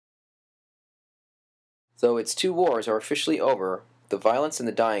Though its two wars are officially over, the violence and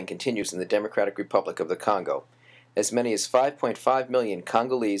the dying continues in the Democratic Republic of the Congo. As many as 5.5 million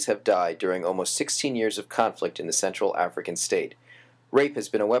Congolese have died during almost 16 years of conflict in the Central African state. Rape has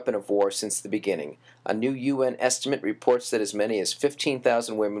been a weapon of war since the beginning. A new UN estimate reports that as many as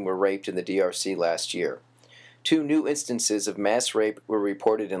 15,000 women were raped in the DRC last year. Two new instances of mass rape were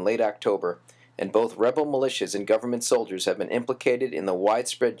reported in late October, and both rebel militias and government soldiers have been implicated in the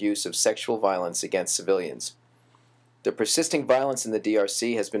widespread use of sexual violence against civilians. The persisting violence in the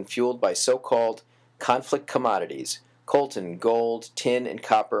DRC has been fueled by so-called conflict commodities, coltan, gold, tin, and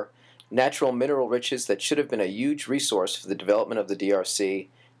copper, natural mineral riches that should have been a huge resource for the development of the DRC.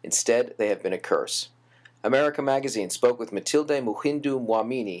 Instead, they have been a curse. America Magazine spoke with Matilde Muhindu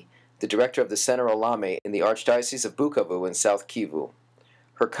Mwamini, the director of the Center Lament in the Archdiocese of Bukavu in South Kivu.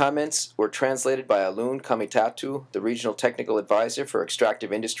 Her comments were translated by Alun Kamitatu, the Regional Technical Advisor for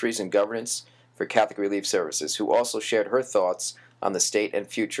Extractive Industries and Governance for Catholic Relief Services, who also shared her thoughts on the state and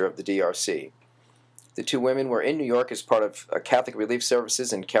future of the DRC. The two women were in New York as part of Catholic Relief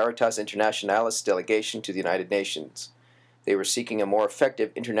Services and Caritas Internationalis delegation to the United Nations. They were seeking a more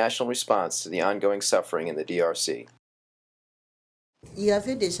effective international response to the ongoing suffering in the DRC. Il y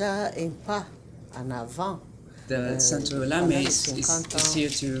avait déjà un pas en avant. The Center Lament is here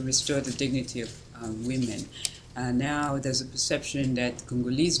to restore the dignity of women. Now there's a perception that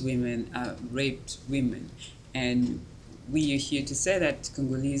Congolese women are raped women, and we are here to say that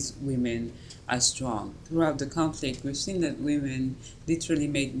Congolese women are strong. Throughout the conflict, we've seen that women literally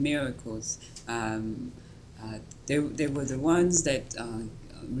made miracles. They were the ones that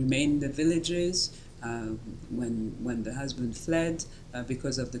remained in the villages. When the husband fled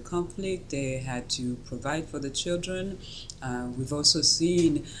because of the conflict, they had to provide for the children. We've also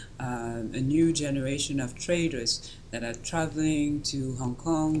seen a new generation of traders that are traveling to Hong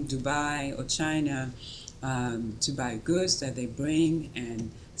Kong, Dubai, or China to buy goods that they bring and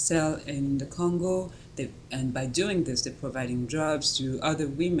sell in the Congo. And by doing this, they're providing jobs to other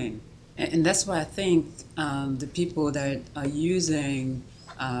women. And that's why I think the people that are using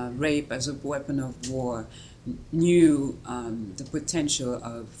rape as a weapon of war knew the potential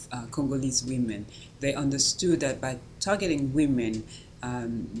of Congolese women. They understood that by targeting women,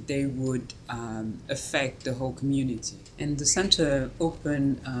 they would affect the whole community. And the center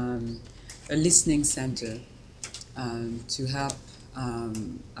opened a listening center to help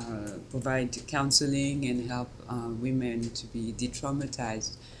provide counseling and help women to be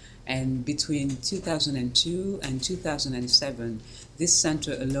de-traumatized. And between 2002 and 2007, this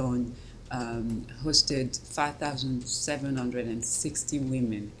center alone hosted 5,760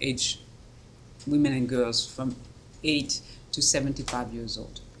 women, women and girls from 8 to 75 years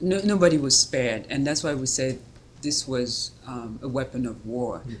old. Nobody was spared, and that's why we said this was a weapon of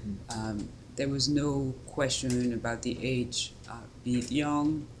war. Mm-hmm. There was no question about the age, be it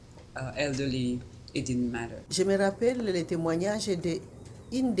young, elderly, it didn't matter. Je me rappelle le témoignage de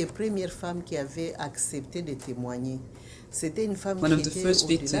une des premières femmes qui avait accepté de témoigner. C'était une femme One of the first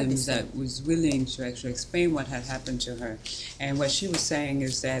victims that was willing to actually explain what had happened to her. And what she was saying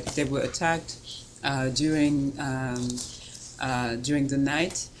is that they were attacked during the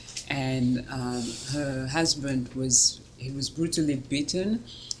night, and her husband was brutally beaten,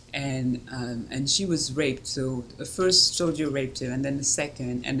 and she was raped. So the first soldier raped her, and then the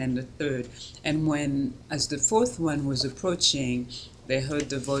second, and then the third. And as the fourth one was approaching, they heard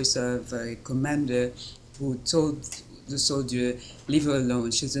the voice of a commander who told the soldier, "Leave her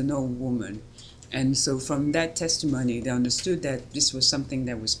alone, she's an old woman." And so from that testimony, they understood that this was something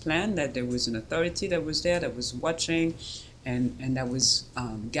that was planned, that there was an authority that was there, that was watching, and that was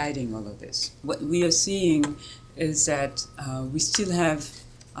guiding all of this. What we are seeing is that we still have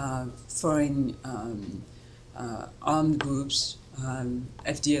foreign armed groups.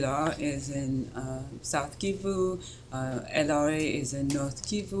 FDLR is in South Kivu, LRA is in North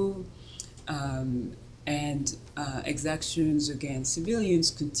Kivu, and exactions against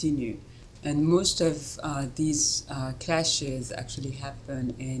civilians continue. And most of these clashes actually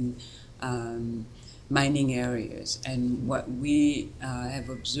happen in mining areas. And what we have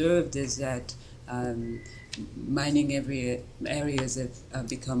observed is that mining areas have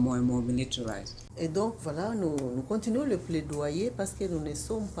become more and more militarized. Et donc voilà, nous continuons le plaidoyer parce que nous ne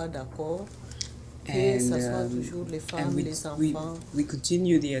sommes pas d'accord que ce soit toujours les femmes, les enfants. We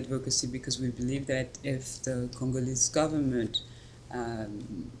continue the advocacy because we believe that if the Congolese government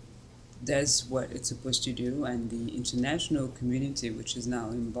does what it's supposed to do, and the international community, which is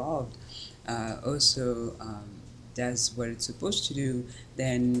now involved, also does what it's supposed to do,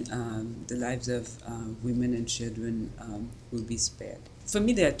 then the lives of women and children will be spared. For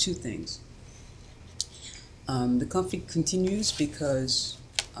me, there are two things. The conflict continues because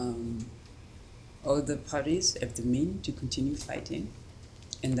all the parties have the means to continue fighting,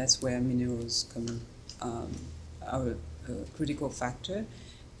 and that's where minerals come are a critical factor,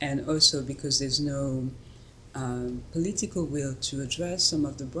 and also because there's no political will to address some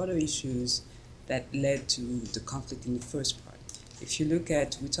of the broader issues that led to the conflict in the first part. If you look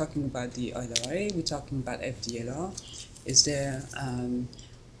at, we're talking about the LRA, we're talking about FDLR, is there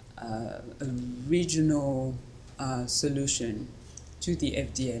a regional solution to the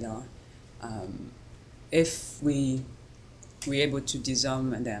FDLR? If we're able to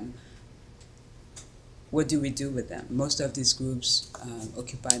disarm them, what do we do with them? Most of these groups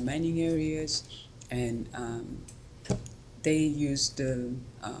occupy mining areas, and they use the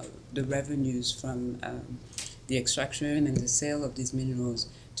revenues from the extraction and the sale of these minerals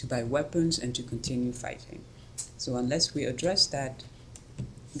to buy weapons and to continue fighting. So unless we address that,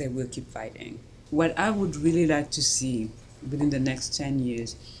 they will keep fighting. What I would really like to see within the next 10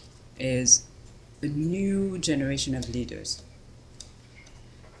 years is a new generation of leaders.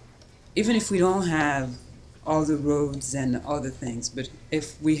 Even if we don't have all the roads and all the things, but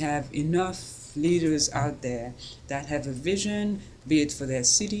if we have enough leaders out there that have a vision, be it for their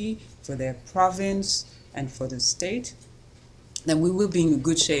city, for their province, and for the state, then we will be in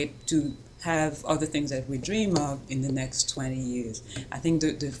good shape to have other things that we dream of in the next 20 years. I think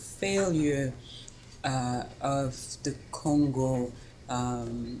the failure of the Congo,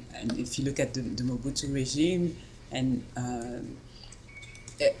 and if you look at the Mobutu regime, and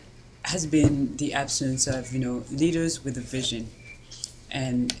it has been the absence of leaders with a vision.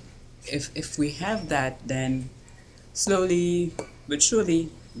 And if we have that, then slowly but surely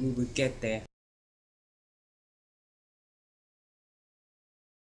we will get there.